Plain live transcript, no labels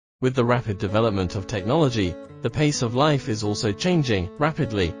With the rapid development of technology, the pace of life is also changing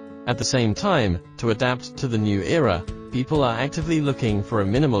rapidly. At the same time, to adapt to the new era, people are actively looking for a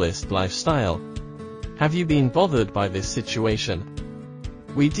minimalist lifestyle. Have you been bothered by this situation?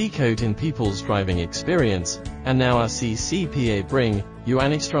 We decode in people's driving experience, and now our CCPA bring you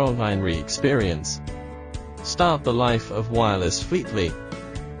an extraordinary experience. Start the life of wireless fleetly.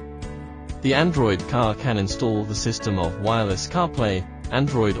 The Android car can install the system of wireless CarPlay,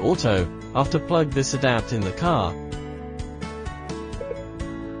 Android Auto, after plug this adapt in the car.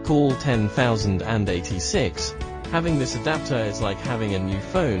 Call 10086. Having this adapter is like having a new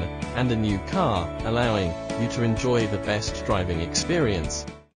phone and a new car, allowing you to enjoy the best driving experience.